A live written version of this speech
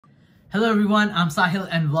Hello everyone, I'm Sahil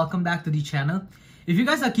and welcome back to the channel. If you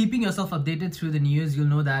guys are keeping yourself updated through the news, you'll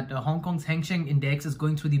know that Hong Kong's Hang Seng Index is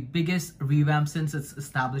going through the biggest revamp since its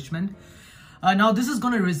establishment. Now this is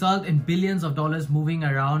going to result in billions of dollars moving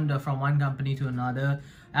around from one company to another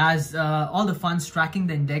as all the funds tracking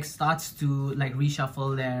the index starts to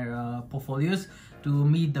reshuffle their portfolios to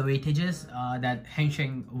meet the weightages that Hang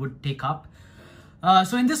Seng would take up.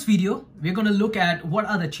 So in this video, we're going to look at what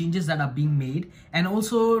are the changes that are being made and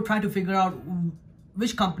also try to figure out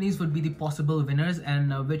which companies would be the possible winners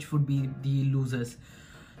and which would be the losers.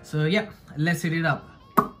 So yeah, let's hit it up.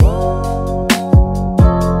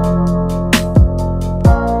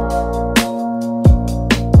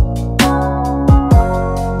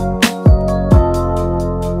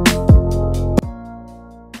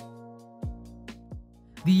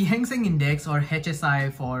 The Hang Seng Index, or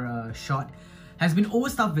HSI for short, has been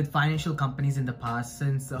overstuffed with financial companies in the past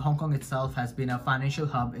since Hong Kong itself has been a financial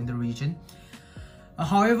hub in the region.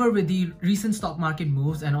 However, with the recent stock market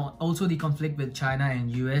moves and also the conflict with China and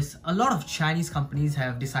US, a lot of Chinese companies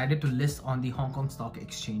have decided to list on the Hong Kong Stock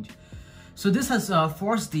Exchange. So this has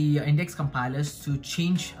forced the index compilers to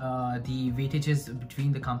change the weightages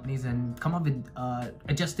between the companies and come up with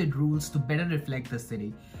adjusted rules to better reflect the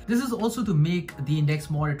city. This is also to make the index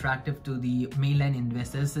more attractive to the mainland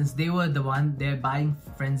investors, since they were their buying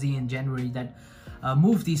frenzy in January that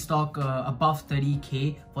moved the stock above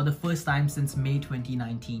 30k for the first time since May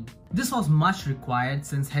 2019. This was much required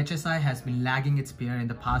since HSI has been lagging its peer in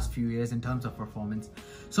the past few years in terms of performance.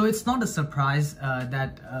 So it's not a surprise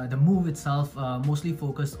that the move itself mostly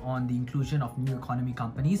focused on the inclusion of new economy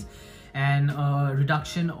companies and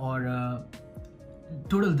reduction or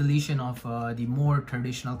total deletion of the more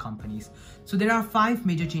traditional companies. So there are 5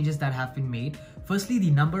 major changes that have been made. Firstly, the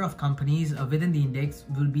number of companies within the index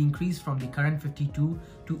will be increased from the current 52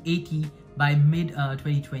 to 80 by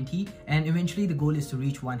mid-2020, and eventually the goal is to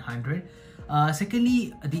reach 100.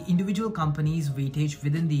 Secondly, the individual companies' weightage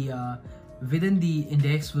within the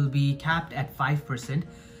index will be capped at 5%.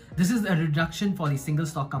 This is a reduction for the single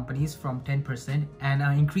stock companies from 10% and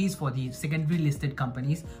an increase for the secondary listed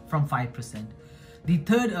companies from 5%. The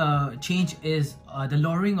third change is the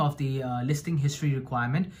lowering of the listing history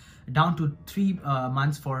requirement down to 3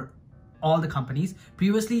 months for all the companies.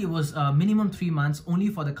 Previously, it was minimum 3 months only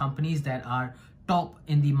for the companies that are top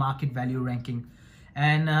in the market value ranking.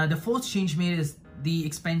 And the fourth change made is the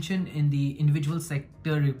expansion in the individual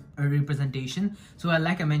sector representation. So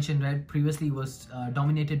like I mentioned, right, previously it was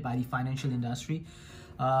dominated by the financial industry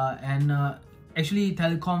actually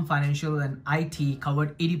telecom, financial and IT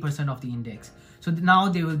covered 80% of the index. So now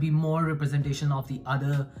there will be more representation of the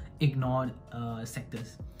other ignored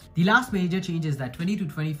sectors. The last major change is that 20 to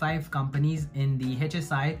 25 companies in the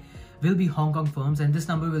HSI will be Hong Kong firms, and this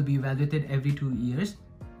number will be evaluated every 2 years.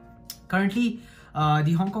 Currently,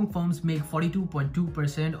 the Hong Kong firms make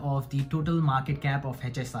 42.2% of the total market cap of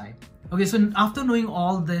HSI. Okay, so after knowing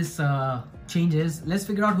all these changes, let's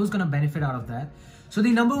figure out who's going to benefit out of that. So the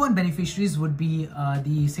number one beneficiaries would be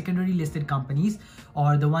the secondary listed companies,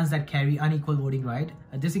 or the ones that carry unequal voting right.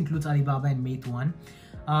 This includes Alibaba and Meituan.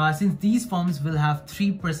 Since these firms will have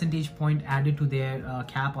 3 percentage point added to their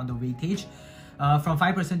cap on the weightage from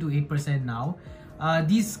 5% to 8% now.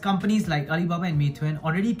 These companies like Alibaba and Meituan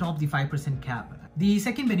already top the 5% cap. The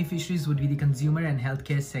second beneficiaries would be the consumer and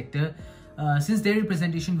healthcare sector, since their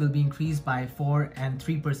representation will be increased by 4% and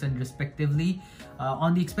 3% respectively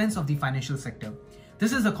on the expense of the financial sector.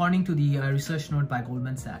 This is according to the research note by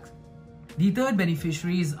Goldman Sachs. The third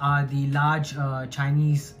beneficiaries are the large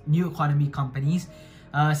Chinese new economy companies,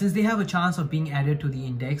 since they have a chance of being added to the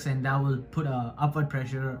index, and that will put a upward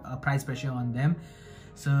pressure, price pressure on them.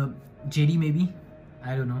 So JD maybe,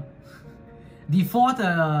 I don't know. The fourth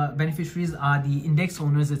beneficiaries are the index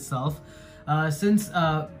owners itself, since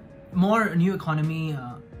more new economy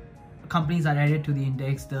companies are added to the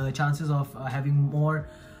index, the chances of having more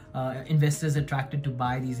investors attracted to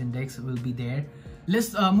buy these index will be there.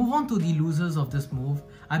 Let's move on to the losers of this move.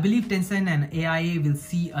 I believe Tencent and AIA will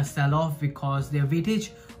see a sell-off because their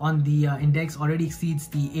weightage on the index already exceeds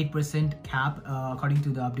the 8% cap according to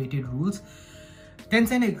the updated rules.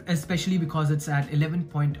 Tencent especially because it's at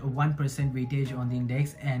 11.1% weightage on the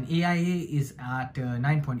index, and AIA is at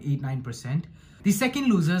 9.89%. The second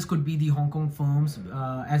losers could be the Hong Kong firms,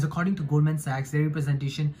 as according to Goldman Sachs, their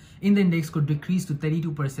representation in the index could decrease to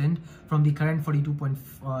 32% from the current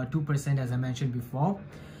 42.2% as I mentioned before.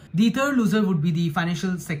 The third loser would be the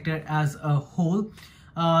financial sector as a whole,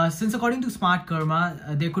 since according to Smart Karma,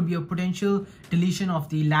 there could be a potential deletion of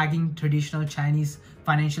the lagging traditional Chinese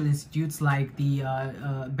financial institutes like the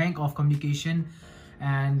Bank of Communication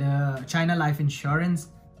and China Life Insurance.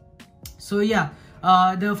 So yeah,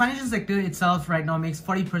 the financial sector itself right now makes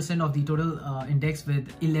 40% of the total index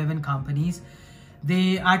with 11 companies.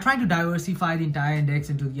 They are trying to diversify the entire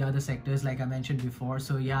index into the other sectors like I mentioned before.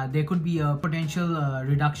 So yeah, there could be a potential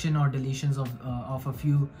reduction or deletions of a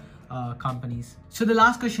few companies. So the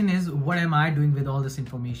last question is, what am I doing with all this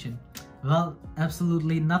information? Well,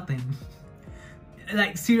 absolutely nothing.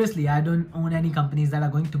 Like seriously, I don't own any companies that are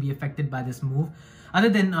going to be affected by this move, other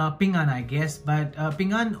than Ping An, I guess. But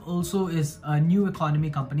Ping An also is a new economy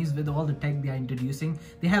companies. With all the tech they are introducing,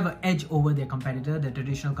 they have an edge over their competitor, their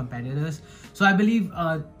traditional competitors. So I believe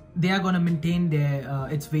they are going to maintain their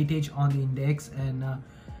its weightage on the index, and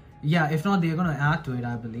yeah, if not, they're going to add to it,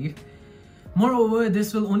 I believe. Moreover,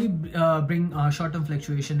 this will only bring short-term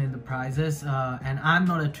fluctuation in the prices, and I'm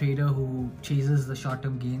not a trader who chases the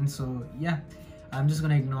short-term gains. So yeah, I'm just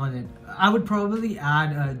gonna ignore it. I would probably add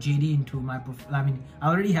JD into my I mean, I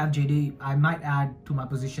already have JD. I might add to my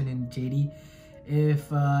position in JD if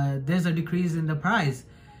there's a decrease in the price.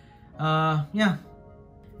 Yeah,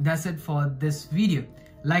 that's it for this video.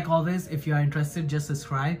 Like always, if you are interested, just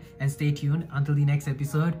subscribe and stay tuned until the next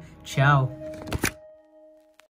episode. Ciao.